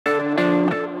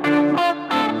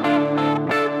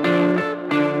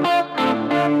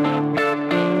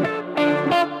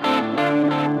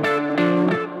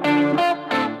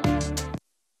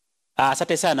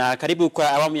Asante sana. Karibu kwa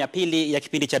awamu ya pili ya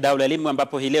kipindi cha Dau la Elimu,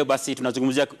 ambapo hii leo basi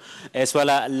tunazungumzia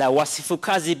swala la wasifu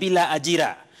kazi bila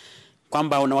ajira.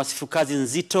 Kwamba una wasifu kazi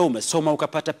nzito, umesoma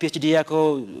ukapata PhD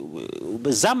yako,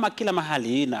 umezama kila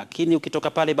mahali, lakini ukitoka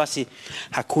pale basi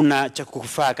hakuna cha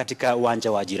kukufaa katika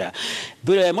uwanja wa ajira.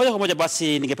 Moja kwa moja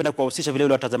basi ningependa kuwahusisha vile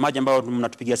watazamaji ambao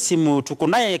mnatupigia simu. Tuko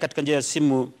naye katika njia ya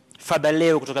simu Father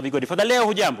Leo kutoka Migori. Father Leo,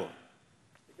 hujambo?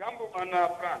 Jambo bwana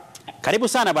Frank. Karibu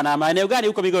sana bwana. Maeneo gani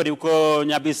huko Migori? Uko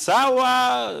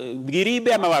Nyabisawa,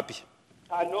 Giribe ama wapi?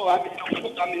 No,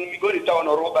 I'm Migori town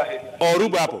Oruba here.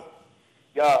 Oruba hapo.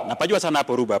 Yeah. Napajua sana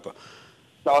hapo Oruba hapa.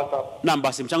 Sawa. Naam,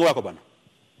 basi mchango wako bwana.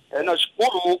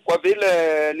 Nashukuru kwa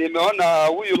vile nimeona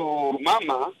huyu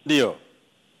mama. Ndio.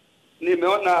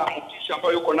 Nimeona mtisha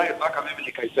ambayo yuko naye mpaka mimi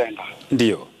nikaisenda.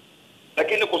 Ndio.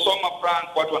 Lakini kusoma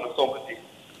Frank watu wanasoma tu.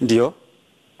 Ndio.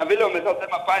 Na vile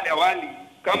umesema pale awali,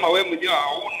 kama wewe mwenyewe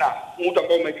hauna mtu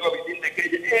ambaye umejua within the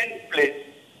Kenya any place.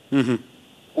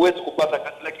 Huwezi kupata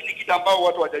kazi, lakini kitu ambao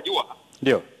watu hawajajua.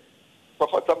 Ndio.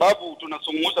 Kwa sababu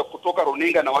tunazungumza kutoka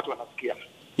runinga na watu wanasikia.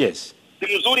 Yes.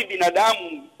 Ni mzuri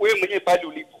binadamu wewe mwenyewe pale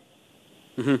ulipo.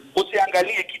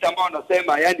 Usiangalie kitu ambao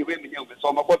unasema yani wewe mwenyewe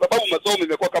umesoma, kwa sababu masomo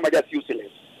imekuwa kama just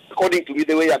useless according to me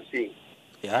the way I'm seeing.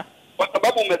 Yeah. Kwa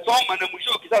sababu umesoma na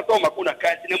mwisho ukisasoma kuna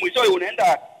kazi na mwisho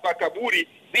unaenda kwa kaburi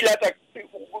bila hata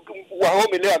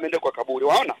wahome leo ameenda kwa kaburi,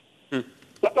 waona?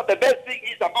 Sasa the best thing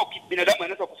is ambao binadamu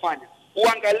anaweza kufanya,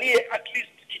 uangalie at least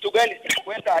kitu gani si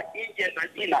kwenda nje na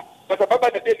jina, kwa sababu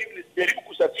hata mimi nisijaribu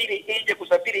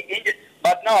kusafiri nje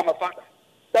but now amafata.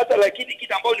 Sasa lakini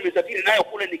kitu ambao nimesafiri nayo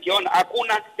kule nikiona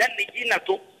hakuna, yani ni jina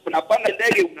tu, unapanda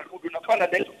ndege unarudi, unapanda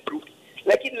ndege unarudi.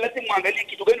 Lakini lazima muangalie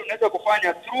kitu gani unaweza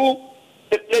kufanya through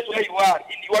the place where you are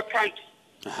in your country.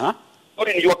 Or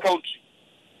in your country.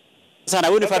 Sana,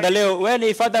 wewe ni Father Leo, wewe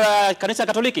ni Father wa kanisa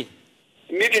Katoliki?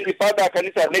 Mimi ni Father wa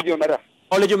kanisa Legio Maria.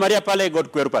 Legio Maria pale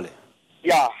Godkweru pale.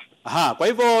 Yeah. Kwa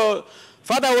hivyo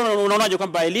Father, unaonaje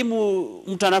kwamba elimu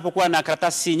mtu anapokuwa na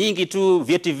karatasi nyingi tu,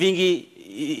 vyeti vingi,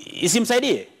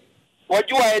 isimsaidie?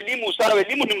 Wajua elimu sawa,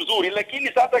 elimu ni mzuri, lakini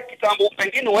sasa kitambo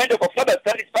pengine uende kwa further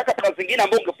studies mpaka kwa zingine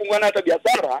ambao ungefungwa na hata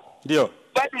biashara. Ndio.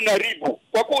 Bado unaribu.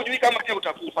 Kwa kuwa hujui kama pia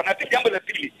utakufa. Na jambo la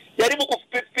pili, jaribu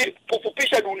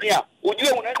kufupisha dunia.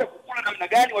 Ujue unaweza kukula namna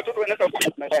gani, watoto wanaweza kukula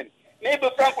namna gani.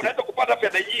 Maybe Frank unaweza kupata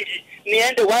fedha nyingi,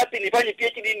 niende wapi nifanye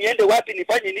PhD, niende wapi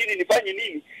nifanye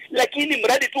nini. Lakini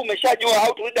mradi tu umeshajua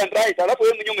how to read and write, alafu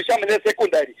wewe mwenyewe umeshamaliza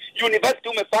secondary, university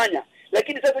umefanya.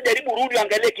 Lakini sasa jaribu rudi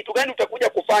angalie kitu gani utakuja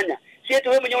kufanya. Si eti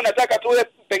wewe mwenyewe unataka tu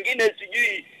pengine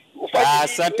sijui ufanye.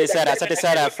 Asante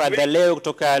sana Father Leo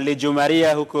kutoka Legio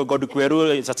Maria huko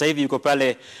Godkweru. Sasa hivi yuko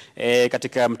pale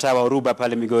katika mtaa wa Oruba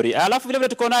pale Migori. Alafu vile vile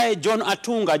tuko naye John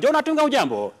Atunga. John Atunga,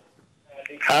 hujambo?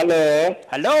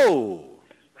 Hello.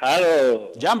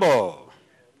 Jambo.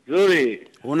 Nzuri.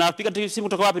 Unapiga simu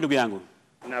kutoka wapi ndugu yangu?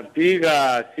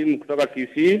 Napiga simu kutoka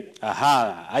Kisii.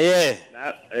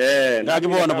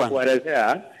 Nakibona bwana.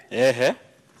 Kuelezea.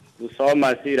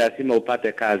 Kusoma si lazima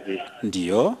upate kazi.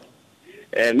 Ndio.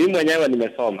 Mimi mwenyewe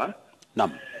nimesoma.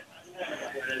 Naam.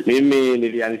 Mimi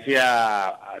nilianzia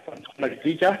kama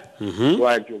teacher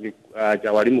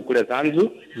kwa walimu kule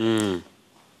Zanzu.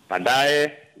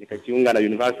 Baadaye nikajiunga na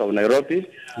University of Nairobi.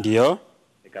 Ndio.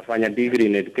 Nikafanya degree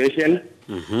in education.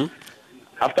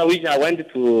 After which I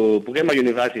went to Bugema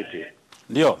University.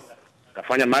 Ndio.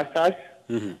 Nikafanya masters.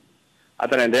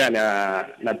 Hata naendelea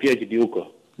na PhD huko.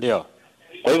 Ndio.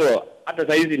 Kwa hivyo hata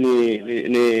sasa hizi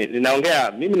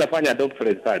ninaongea, mimi nafanya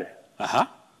doctorate pale.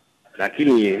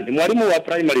 Lakini ni mwalimu wa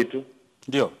primary tu.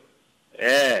 Ndio.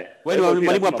 Wewe ni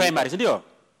mwalimu wa primary, si ndio?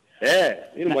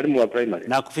 Mimi ni mwalimu wa primary.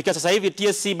 Na kufikia sasa hivi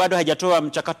TSC bado haijatoa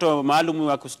mchakato maalum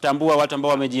wa kutambua watu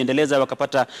ambao wamejiendeleza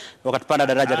wakapanda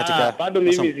daraja katika. Bado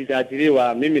mimi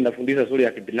sijaajiriwa, mimi nafundisha shule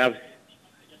ya kibinafsi.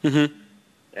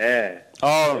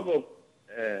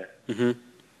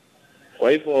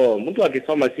 Kwa hivyo mtu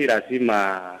akisoma si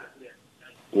lazima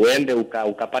uende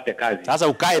ukapate kazi. Sasa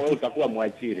ukae tu utakuwa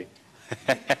mwajiri.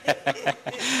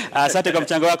 Asante kwa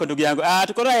mchango wako ndugu yangu.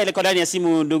 Tuko naye ile ndani ya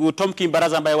simu ndugu Tomkin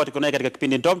Baraza ambaye watu tuko naye katika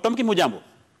kipindi. Tomkin, hujambo?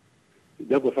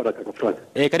 Jambo sana kaka Frank.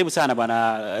 Karibu sana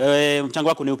bwana. Mchango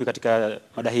wako ni upi katika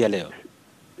mada hii ya leo?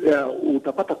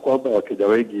 Utapata kwamba Wakenya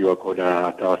wengi wako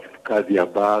na tawasifu kazi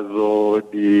ambazo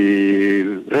ni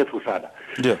refu sana.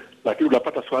 Ndio. Lakini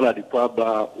unapata swala ni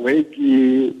kwamba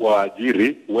wengi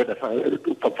waajiri huenda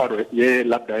kwa mfano yeye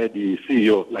labda ni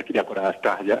CEO lakini ako na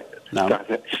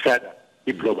shahada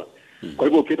diploma. Kwa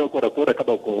hivyo ukienda uko unakuona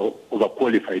kama uko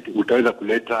overqualified, utaweza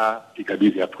kuleta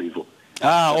kikabidhi hapo hivyo.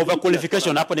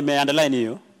 Overqualification hapo nimeunderline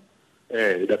hiyo.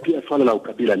 Na pia swala la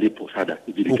ukabila lipo sana.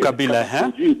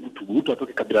 Ukabila, mtu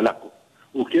atoke kabila lako,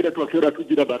 Ukienda tu akiona tu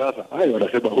jina Barasa, hayo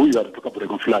wanasema huyu anatoka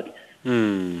mrengo fulani.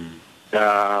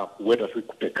 Na huenda si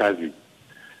kupe kazi.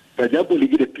 Na jambo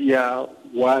lingine pia,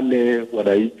 wale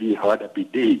wananchi hawana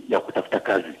bidii ya kutafuta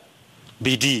kazi.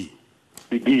 Bidii.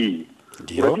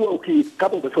 Unajua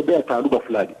kama umesomea taaluma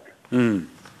fulani,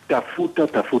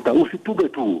 tafuta, usitume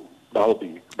tu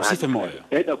maombi. Usife moyo.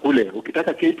 Enda kule,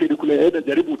 ukitaka KTN kule, enda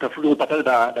jaribu utafute upatane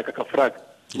na kaka Frank.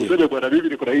 Useme bwana, mimi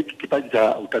niko na hiki kipaji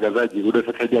cha utangazaji,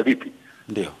 unasaidia vipi?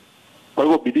 Ndio. Kwa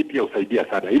hivyo bidii pia usaidia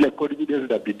sana. Ile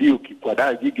confidence na bidii ukikuwa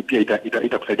nayo nyingi pia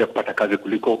itakusaidia kupata kazi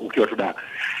kuliko ukiwa tu na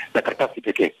karatasi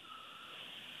pekee.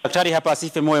 Daktari hapa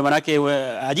asife moyo, manake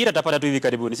ajira atapata tu hivi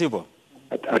karibuni, sivyo?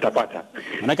 Atapata.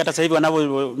 Manake hata sasa hivi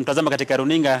wanavyomtazama katika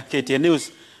runinga KTN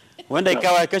News, huenda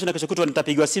ikawa kesho na kesho kutwa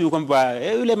nitapigwa simu kwamba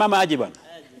yule mama aje bwana.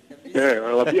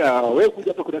 Wapia wewe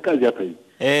kuja hapa kuna kazi hapa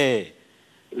hivi.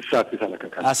 Safi sana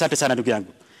kaka. Asante sana ndugu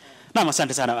yangu. Naam,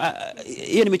 asante sana.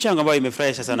 Hiyo ni michango ambayo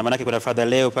imefurahisha sana, manake kuna Father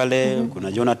Leo pale,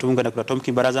 kuna Jonah Tunga na kuna Tom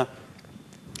Kimbaraza.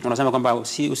 Unasema kwamba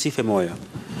usife moyo.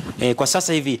 Kwa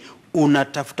sasa hivi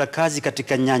unatafuta kazi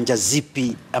katika nyanja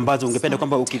zipi ambazo ungependa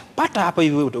kwamba ukipata hapa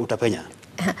hivi utapenya?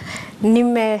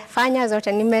 Nimefanya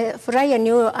zote. Nimefurahia ni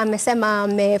huyo amesema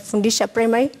amefundisha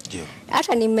primary. Ndio.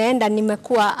 Hata nimeenda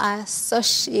nimekuwa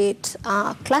associate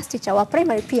class teacher wa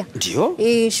primary pia. Ndio.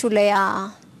 Hii shule ya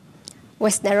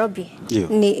West Nairobi.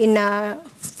 Ni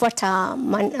inafuata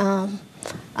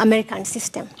American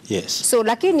system. Yes. So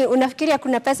lakini unafikiria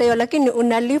kuna pesa hiyo, lakini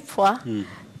unalipwa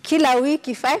kila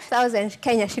wiki 5,000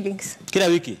 Kenya shillings. Kila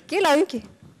wiki? Kila wiki.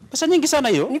 Pesa nyingi sana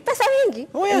hiyo. Ni pesa nyingi.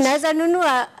 Oh, yes. Unaweza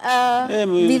nunua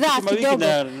bidhaa kidogo.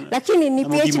 Lakini ni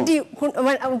PhD.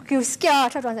 Ukisikia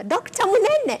watoto wanasema Dr.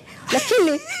 Munene,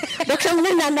 lakini Dr.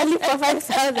 Munene analipwa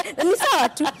 5,000. Na ni sawa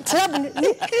tu. Sababu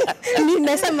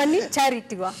nimesema ni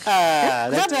charity work.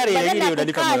 Daktari hili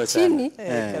unalipa moyo sana.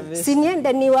 Si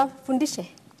niende niwafundishe.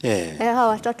 Hawa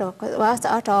watoto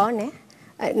hata waone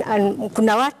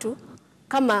kuna watu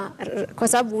kama, kwa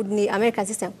sababu ni American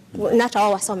system, na hata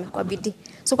wao wasome kwa bidii.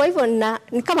 So kwa hivyo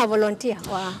ni kama volunteer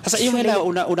wa. Sasa hiyo hela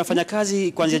unafanya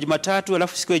kazi kuanzia Jumatatu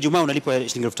alafu siku ya Ijumaa unalipwa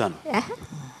shilingi 5,000.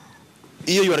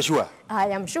 Hiyo you are sure?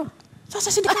 I am sure.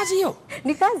 Sasa si kazi hiyo.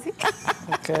 Ni kazi.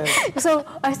 So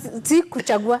si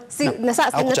kuchagua, na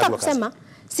sasa nataka kusema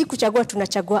si kuchagua,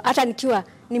 tunachagua. Hata nikiwa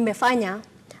nimefanya,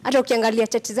 hata ukiangalia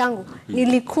cheti zangu,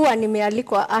 nilikuwa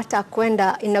nimealikwa hata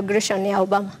kwenda inauguration ya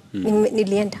Obama.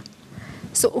 Nilienda.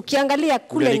 So ukiangalia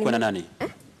kule ulikuwa na nani?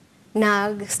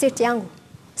 Na state yangu.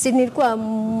 Si nilikuwa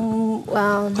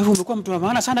kwa hivyo umekuwa mtu wa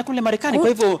maana sana kule Marekani. Kwa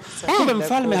hivyo kumbe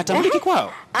mfalme hatambuliki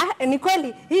kwao. Ni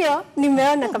kweli hiyo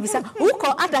nimeona kabisa. Huko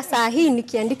hata saa hii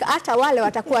nikiandika hata wale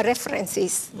watakuwa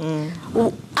references.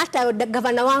 Hata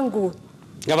gavana wangu,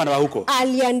 gavana wa huko,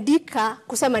 aliandika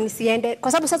kusema nisiende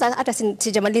kwa sababu sasa hata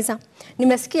sijamaliza.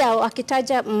 Nimesikia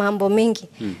wakitaja mambo mengi.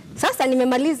 Sasa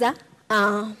nimemaliza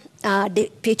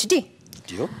PhD.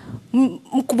 Ndio.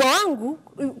 Mkubwa wangu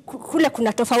kule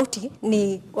kuna tofauti,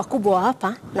 ni wakubwa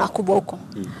hapa na wakubwa huko.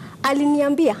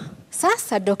 Aliniambia,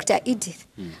 sasa Dr. Edith,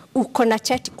 uko na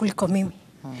cheti kuliko mimi.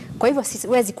 Kwa hivyo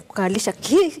siwezi kukalisha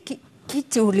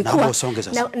kiti ulikuwa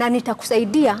na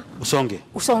nitakusaidia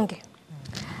usonge.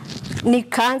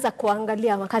 Nikaanza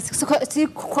kuangalia makazi.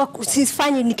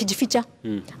 Sifanyi nikijificha.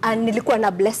 Nilikuwa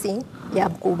na blessing ya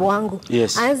mkubwa wangu.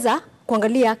 Yes. Anza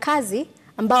kuangalia kazi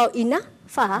ambao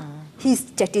inafaa hizi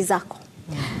cheti zako.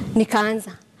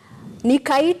 Nikaanza.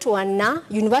 Nikaitwa na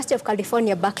University of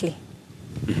California, Berkeley.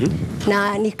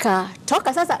 Na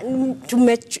nikatoka sasa,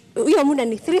 hiyo muda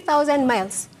ni 3,000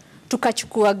 miles.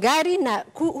 Tukachukua gari na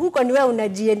huko ni wewe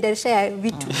unajiendeshea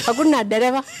vitu. Hakuna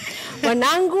dereva.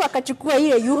 Wanangu akachukua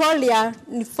ile U-Haul ya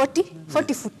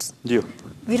 40 foot. Ndio.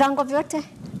 Virango vyote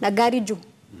na gari juu.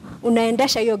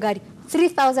 Unaendesha hiyo gari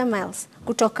 3,000 miles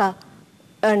kutoka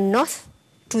north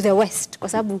to the west, kwa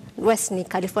sababu west ni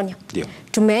California. Ndio.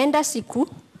 Tumeenda siku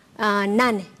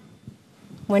 8.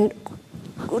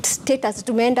 States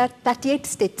tumeenda 38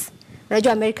 states.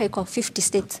 Unajua America iko 50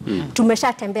 states.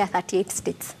 Tumeshatembea 38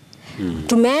 states.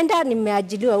 Tumeenda,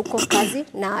 nimeajiliwa huko kazi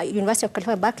na University of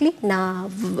California, Berkeley na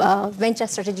Venture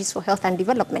Strategies for Health and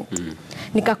Development.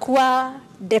 Nikakuwa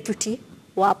deputy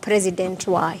wa president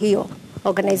wa hiyo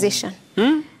organization.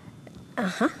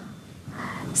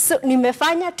 So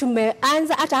nimefanya,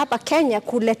 tumeanza hata hapa Kenya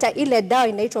kuleta ile dawa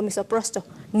inaitwa misoprostol,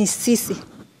 ni sisi.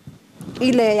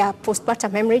 Ile ya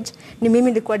postpartum hemorrhage ni mimi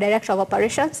nilikuwa director of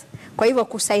operations. Kwa hivyo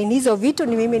kusaini hizo vitu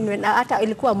ni mimi, na hata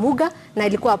ilikuwa Muga na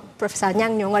ilikuwa Professor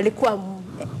Nyang' Nyong'o alikuwa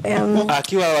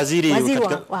akiwa waziri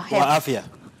wa afya.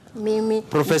 mimi,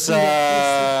 Professor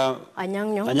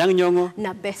Anyang' Nyong'o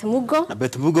na Beth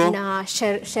Mugo na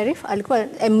Sheriff alikuwa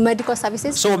medical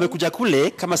services. So wamekuja kule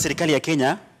kama serikali ya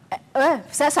Kenya.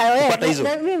 Sasa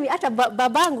mimi hata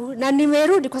babangu, na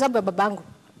nimerudi kwa sababu ya babangu.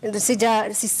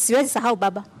 Siwezi sahau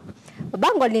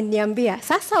babangu aliniambia,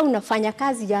 sasa unafanya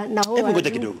kazi ya na hebu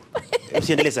ngoja kidogo.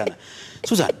 Usiendelee sana.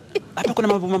 Susan, hapa kuna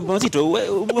mambo mazito.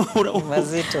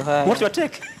 Mazito haya. What your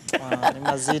take? Ni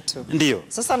mazito. Ndio.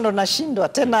 Sasa ndo nashindwa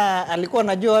tena, alikuwa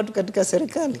anajua watu katika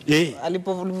serikali.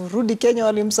 Aliporudi Kenya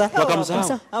walimsahau.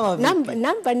 Wakamsahau.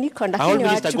 Namba niko lakini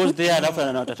watu goes there alafu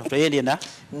anatafuta yeye na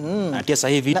atia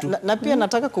sahihi vitu. Na pia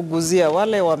nataka kuguzia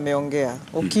wale wameongea.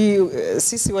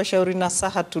 Sisi washauri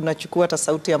nasaha tunachukua hata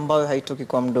sauti ambayo haitoki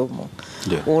kwa mdomo.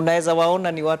 Unaweza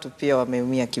waona ni watu pia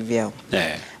wameumia kivyao.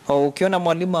 Ukiona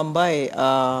mwalimu ambaye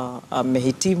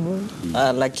amehitimu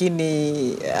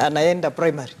lakini anaenda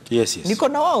primary. Niko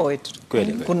na wao wetu.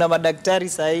 Kuna madaktari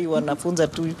sahi wanafunza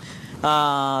tu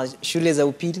shule za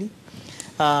upili.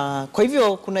 Kwa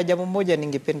hivyo kuna jambo moja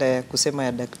ningependa kusema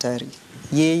ya daktari.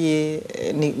 Yeye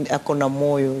ako na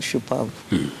moyo shupavu.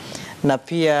 Na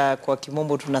pia kwa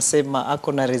kimombo tunasema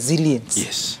ako na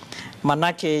resilience.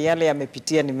 Manake yale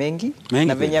yamepitia ni mengi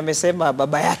na venye amesema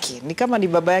baba yake ni kama ni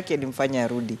baba yake alimfanya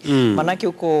arudi. Manake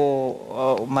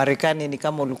huko Marekani ni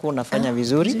kama ulikuwa unafanya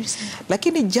vizuri,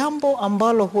 lakini jambo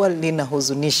ambalo huwa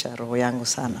linahuzunisha roho yangu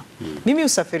sana. Mimi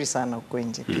usafiri sana huko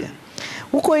nje pia.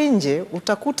 Huko nje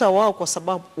utakuta wao kwa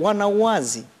sababu wana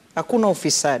uwazi, hakuna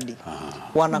ufisadi.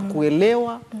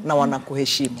 Wanakuelewa na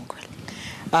wanakuheshimu.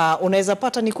 Unaweza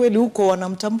pata ni kweli huko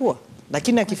wanamtambua,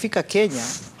 lakini akifika Kenya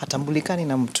hatambulikani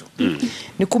na mtu.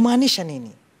 Ni kumaanisha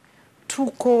nini?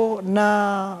 Tuko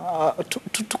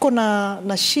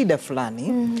na shida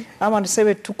fulani, ama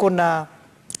niseme tuko na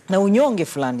unyonge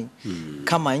fulani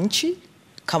kama nchi,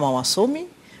 kama wasomi.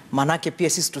 Manake pia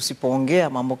sisi tusipoongea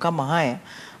mambo kama haya,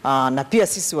 na pia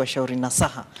sisi washauri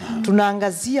nasaha,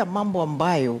 tunaangazia mambo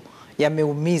ambayo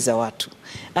yameumiza watu.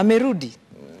 Amerudi.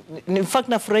 In fact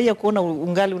nafurahia kuona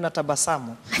ungali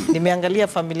unatabasamu. Nimeangalia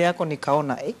familia yako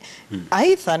nikaona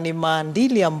aidha ni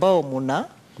maadili ambao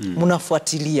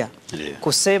mnafuatilia.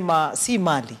 Kusema si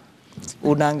mali.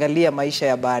 Unaangalia maisha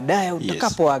ya baadaye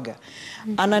utakapoaga.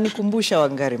 Ananikumbusha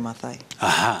Wangari Maathai.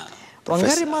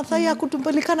 Wangari Maathai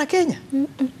hakutambulikana Kenya.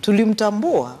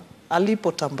 Tulimtambua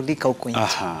alipotambulika huko nje.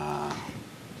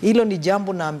 Hilo ni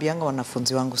jambo naambianga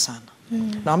wanafunzi wangu sana.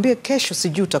 Naambia kesho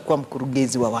sijui utakuwa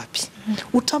mkurugenzi wa wapi.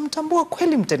 Utamtambua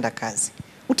kweli mtenda kazi?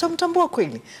 Utamtambua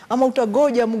kweli? Ama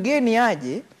utagoja mgeni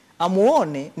aje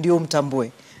amuone ndio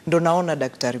umtambue? Ndo naona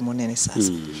Daktari Monene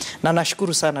sasa. Na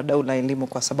nashukuru sana Dau la Elimu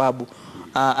kwa sababu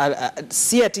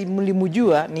si ati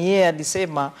mlimjua, ni yeye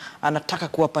alisema anataka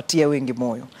kuwapatia wengi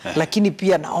moyo. Lakini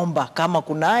pia naomba kama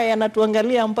kuna haya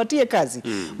anatuangalia ampatie kazi.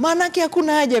 Maanake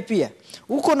hakuna haja pia.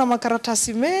 Uko na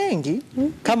makaratasi mengi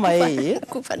kama yeye.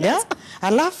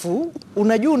 Alafu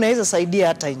unajua unaweza saidia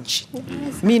hata nchi.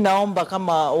 Mimi naomba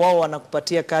kama wao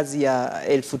wanakupatia kazi ya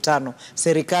 1500,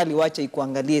 serikali wacha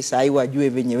ikuangalie saa hii wajue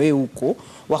venye wewe huko,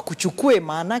 wakuchukue.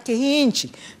 Maanake hii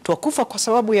nchi twakufa kwa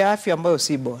sababu ya afya ambayo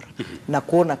si bora. Na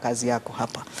kuona kazi yako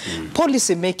hapa.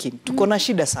 Policy making tuko na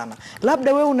shida sana.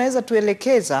 Labda wewe unaweza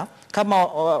tuelekeza kama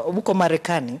huko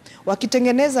Marekani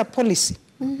wakitengeneza policy.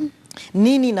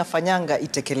 Nini inafanyanga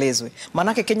itekelezwe?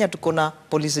 Manake Kenya tuko na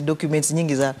policy documents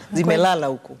nyingi zimelala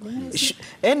huko.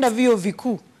 Enda vio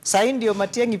vikuu. Sasa ndio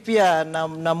Matiang'i pia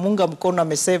na Munga mkono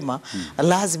amesema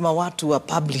lazima watu wa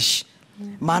publish.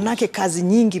 Maanake kazi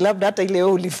nyingi labda hata ile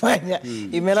wewe ulifanya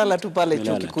imelala tu pale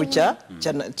chuo kikuu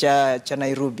cha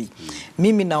Nairobi.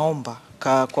 Mimi naomba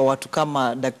kwa watu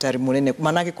kama Daktari Monene,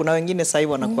 manake kuna wengine sasa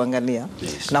hivi wanakuangalia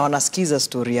na wanasikiza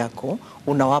story yako,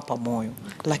 unawapa moyo.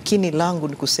 Lakini langu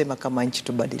ni kusema kama nchi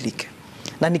tubadilike.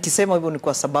 Na nikisema hivyo ni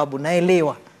kwa sababu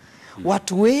naelewa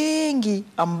watu wengi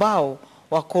ambao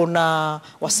wako na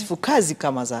Wasifu kazi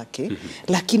kama zake,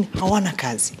 lakini hawana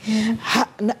kazi.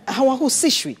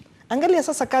 Hawahusishwi. Angalia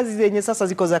sasa kazi zenye sasa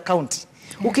ziko za county.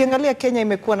 Ukiangalia Kenya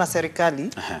imekuwa na serikali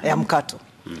ya mkato.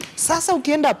 Sasa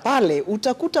ukienda pale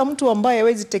utakuta mtu ambaye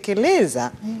hawezi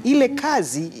tekeleza ile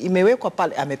kazi imewekwa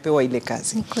pale, amepewa ile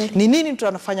kazi. Ni nini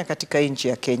tunafanya katika nchi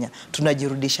ya Kenya?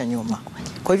 Tunajirudisha nyuma.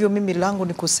 Kwa hivyo mimi langu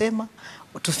ni kusema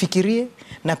tufikirie,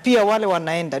 na pia wale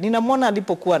wanaenda. Ninamwona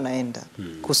alipokuwa anaenda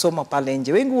kusoma pale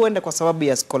nje. Wengi huenda kwa sababu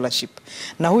ya scholarship.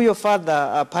 Na huyo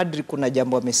father padri kuna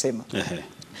jambo amesema.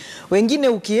 Wengine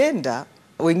ukienda,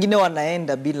 wengine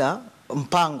wanaenda bila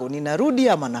mpango, ninarudi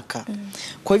ama nakaa.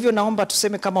 Kwa hivyo naomba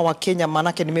tuseme kama Wakenya,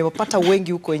 manake nimepata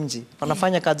wengi huko nje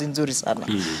wanafanya kazi nzuri sana.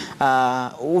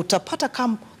 Utapata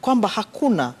kwamba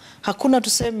hakuna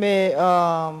tuseme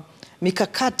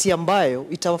mikakati ambayo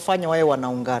itawafanya wawe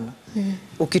wanaungana.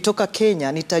 Ukitoka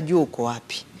Kenya nitajua uko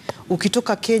wapi.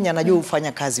 Ukitoka Kenya najua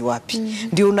ufanya kazi wapi.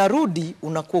 Ndio unarudi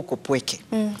unakuwa uko pweke.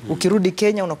 Ukirudi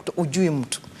Kenya unakuta ujui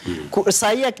mtu.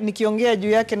 Sahii nikiongea juu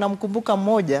yake namkumbuka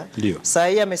mmoja.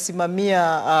 Sahii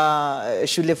amesimamia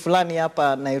shule fulani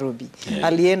hapa Nairobi.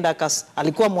 Alienda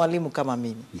alikuwa mwalimu kama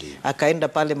mimi. Akaenda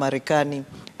pale Marekani,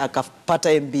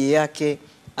 akapata MBA yake,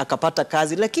 akapata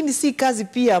kazi, lakini si kazi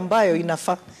pia ambayo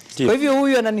inafaa. Kwa hivyo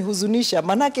huyu ananihuzunisha,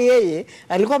 manake yeye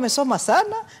alikuwa amesoma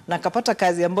sana na akapata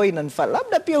kazi ambayo inanifaa.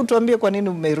 Labda pia utuambie kwa nini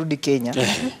umerudi Kenya.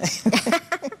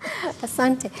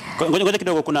 Asante. Ngoja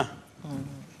kidogo,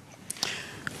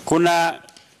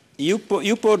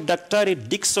 yupo Daktari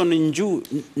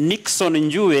Nixon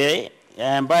Njue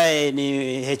ambaye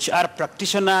ni HR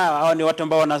practitioner. Hao ni watu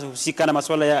ambao wanahusika na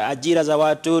masuala ya ajira za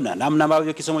watu na namna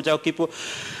ambavyo kisomo chao kipo.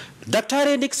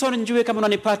 Daktari Nixon Njue, kama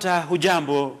unanipata,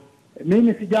 hujambo?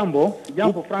 Mimi si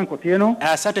jambo Franco Tieno.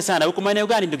 Asante sana. Uko maeneo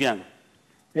gani ndugu yangu?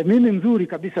 Mimi mzuri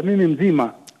kabisa, mimi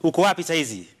mzima. Uko wapi saa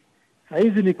hizi? Saa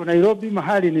hizi niko Nairobi,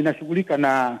 mahali ninashughulika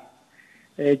na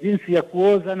jinsi ya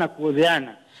kuoza na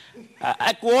kuozeana.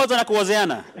 Kuoza na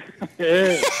kuozeana?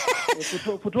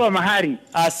 Kutoa mahari.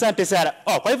 Asante sana.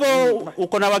 Kwa hivyo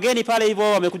uko na wageni pale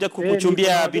hivyo wamekuja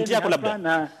kukuchumbia binti yako labda?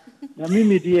 Na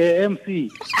mimi ndiye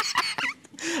MC.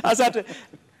 Asante.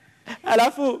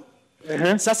 Alafu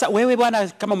sasa wewe bwana,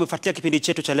 kama umefuatia kipindi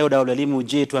chetu cha leo Dau la Elimu,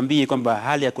 je, tuambie kwamba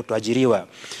hali ya kutoajiriwa,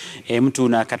 mtu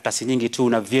una karatasi nyingi tu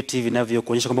na vyeti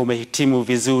vinavyokuonyesha kwamba umehitimu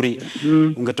vizuri,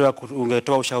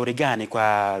 ungetoa ushauri gani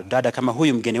kwa dada kama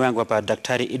huyu mgeni wangu hapa,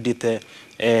 Daktari Edith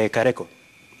Kareko?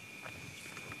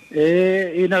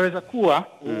 Inaweza kuwa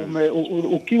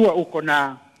ukiwa uko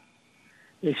na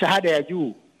shahada ya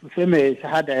juu, tuseme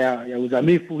shahada ya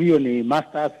uzamifu, hiyo ni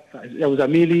masters ya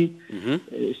uzamili.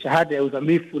 Shahada ya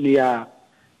uzamifu ni ya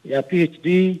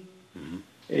PhD.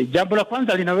 Jambo la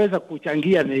kwanza linaweza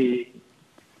kuchangia ni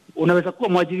unaweza kuwa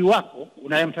mwajiri wako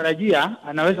unayemtarajia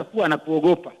anaweza kuwa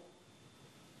anakuogopa.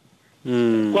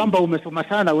 Kwamba umesoma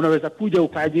sana, unaweza kuja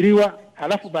ukaajiriwa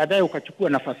halafu baadaye ukachukua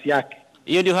nafasi yake.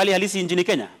 Hiyo ndio hali halisi nchini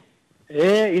Kenya?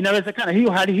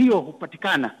 Inawezekana hali hiyo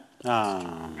hupatikana.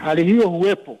 Hali hiyo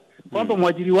huwepo. Kwamba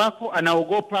mwajiri wako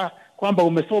anaogopa kwamba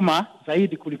umesoma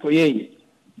zaidi kuliko yeye.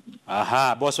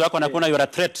 Boss wako anakuona you are a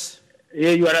threat.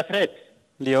 You are a threat.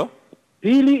 Ndio.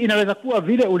 Pili, inaweza kuwa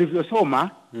vile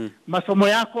ulivyosoma, masomo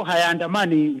yako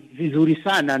hayaandamani vizuri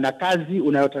sana na kazi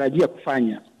unayotarajia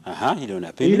kufanya. Hilo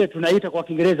na pili. Ile tunaita kwa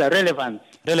Kiingereza relevance.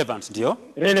 Relevance, ndio.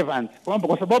 Relevance. Kwamba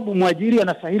kwa sababu mwajiri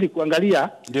anastahili kuangalia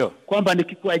kwamba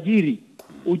nikikuajiri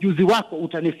ujuzi wako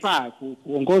utanifaa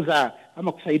kuongoza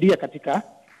ama kusaidia katika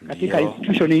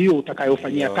institution hiyo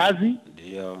utakayofanyia kazi.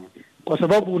 Kwa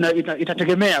sababu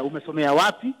itategemea umesomea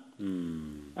wapi.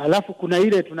 Alafu kuna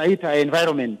ile tunaita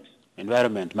environment,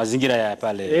 mazingira ya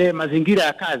pale. Mazingira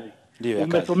ya kazi.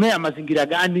 Umesomea mazingira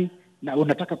gani na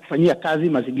unataka kufanyia kazi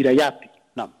mazingira yapi?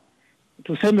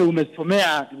 Tuseme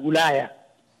umesomea Ulaya.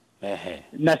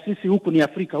 Na sisi huku ni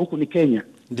Afrika, huku ni Kenya.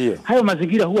 Hayo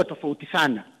mazingira huwa tofauti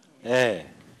sana.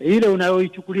 Ile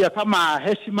unayoichukulia kama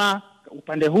heshima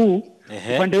upande huu,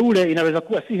 upande ule inaweza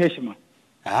kuwa si heshima.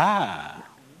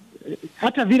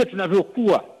 Hata vile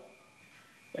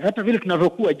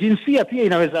tunavyokuwa jinsia pia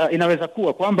inaweza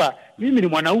kuwa kwamba mimi ni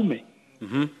mwanaume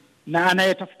na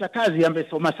anayetafuta kazi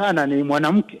amesoma sana ni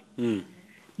mwanamke.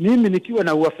 Mimi nikiwa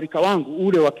na uafrika wangu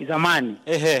ule wa kizamani,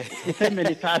 tuseme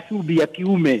ni taasubi ya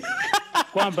kiume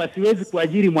kwamba siwezi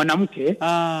kuajiri mwanamke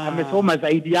amesoma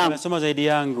zaidi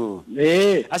yangu.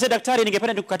 Asa daktari,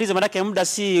 ningependa nikukatiza manake muda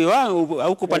si wangu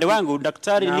au upande wangu.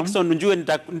 Daktari Nixon Njue,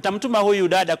 nitamtuma huyu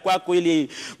dada kwako ili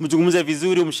mzungumze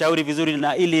vizuri, umshauri vizuri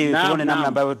na ili tuone namna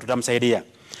ambayo tutamsaidia.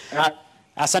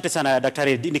 Asante sana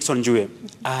Daktari Nixon Njue.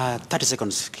 30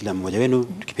 seconds kila mmoja wenu,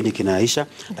 kipindi kinaisha.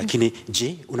 Lakini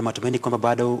je, una matumaini kwamba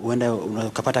bado uenda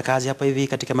ukapata kazi hapa hivi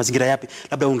katika mazingira yapi?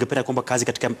 Labda ungependa kuomba kazi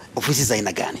katika ofisi za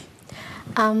aina gani?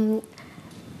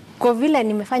 Kwa vile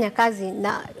nimefanya kazi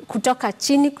na kutoka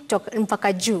chini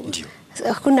mpaka juu,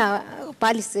 hakuna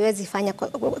pali siwezi fanya.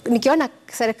 Nikiona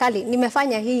serikali,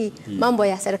 nimefanya hii mambo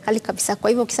ya serikali kabisa. Kwa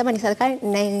hivyo ukisema ni serikali,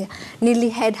 nili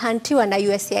headhuntiwa na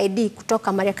USAID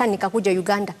kutoka Marekani nikakuja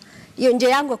Uganda. Hiyo nje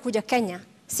yangu kuja Kenya.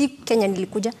 Si Kenya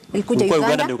nilikuja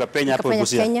Uganda nikapenya hapo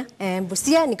Busia. Kenya,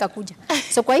 Busia nikakuja.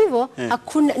 So kwa hivyo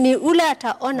hakuna ni ule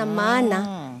ataona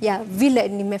maana ya vile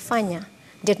nimefanya.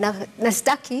 Ndio na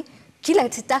sitaki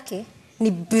kila sitaki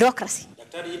ni bureaucracy.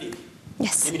 Daktari hili.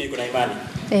 Yes. Mimi niko na imani.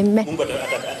 Amen. Mungu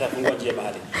atafungua njia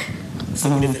mahali.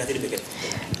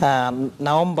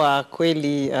 Naomba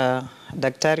kweli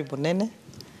Daktari Munene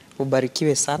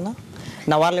ubarikiwe sana,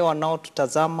 na wale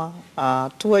wanaotutazama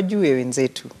tuwajue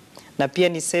wenzetu Na pia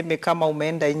niseme kama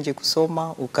umeenda nje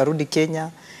kusoma, ukarudi Kenya,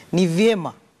 ni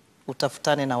vyema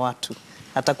utafutane na watu.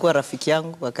 Atakuwa rafiki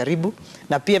yangu wa karibu,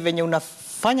 na pia venye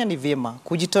unafanya ni vyema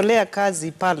kujitolea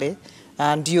kazi pale,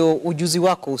 ndio ujuzi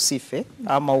wako usife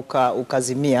ama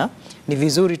ukazimia. Ni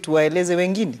vizuri tuwaeleze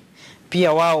wengine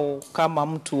pia wao, kama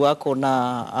mtu wako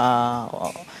na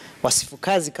wasifu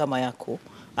kazi kama yako,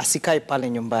 asikae pale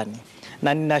nyumbani.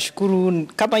 Na ninashukuru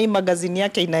kama hii magazini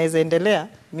yake inaweza endelea,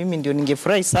 mimi ndio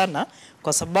ningefurahi sana,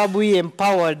 kwa sababu hii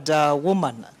empowered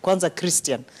woman, kwanza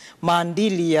Christian,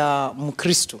 maadili ya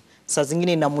Mkristo saa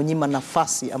zingine inamunyima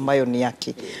nafasi ambayo ni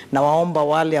yake. Na waomba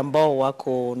wale ambao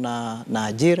wako na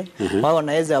ajira, wao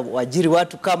wanaweza waajiri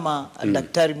watu kama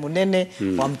Daktari Munene,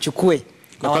 wamchukue.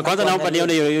 Kwanza naomba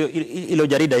nione hilo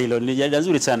jarida, hilo ni jarida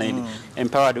nzuri sana hili.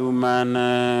 Empowered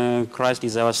woman, Christ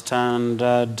is our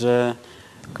standard.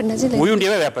 Huyu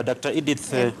ndiye wewe hapa, Dr.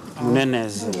 Edith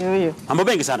Munenez. Mambo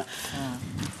mengi sana.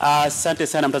 Asante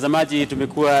sana mtazamaji,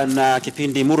 tumekuwa na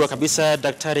kipindi murwa kabisa.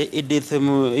 Daktari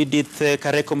Edith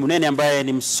Kareko Munene ambaye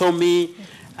ni msomi,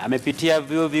 amepitia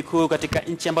vyuo vikuu katika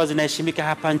nchi ambazo zinaheshimika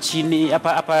hapa nchini,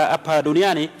 hapa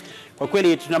duniani. Kwa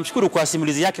kweli tunamshukuru kwa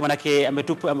simulizi yake, manake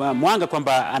ametupa mwanga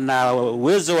kwamba ana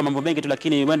uwezo wa mambo mengi tu,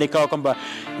 lakini huenda ikawa kwamba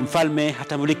mfalme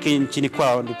hatamuliki nchini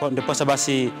kwao. Ndipo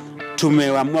basi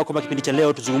tumeamua kwamba kipindi cha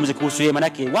leo tuzungumze kuhusu yeye,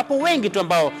 manake wapo wengi tu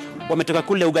ambao wametoka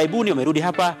kule ugaibuni, wamerudi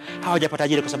hapa, hawajapata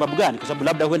ajira. Kwa sababu gani? Kwa sababu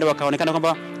labda huenda wakaonekana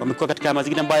kwamba wamekuwa katika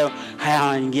mazingira ambayo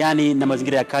hayaingiani na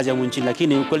mazingira ya kazi ya nchini,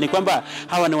 lakini ukweli ni kwamba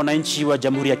hawa ni wananchi wa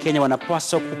Jamhuri ya Kenya,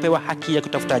 wanapaswa kupewa haki ya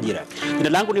kutafuta ajira. Jina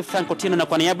langu ni Frank Otieno, na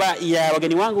kwa niaba ya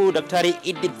wageni wangu Daktari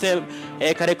Edith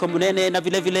Kareko Munene, na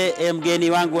vile vile mgeni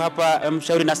wangu hapa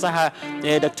mshauri nasaha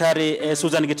Daktari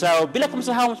Susan Gitao, bila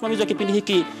kumsahau msimamizi wa kipindi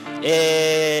hiki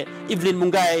Evelyn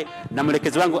Mungai, na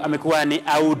mwelekezi wangu amekuwa ni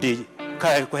Audi.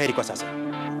 Kwa heri kwa sasa.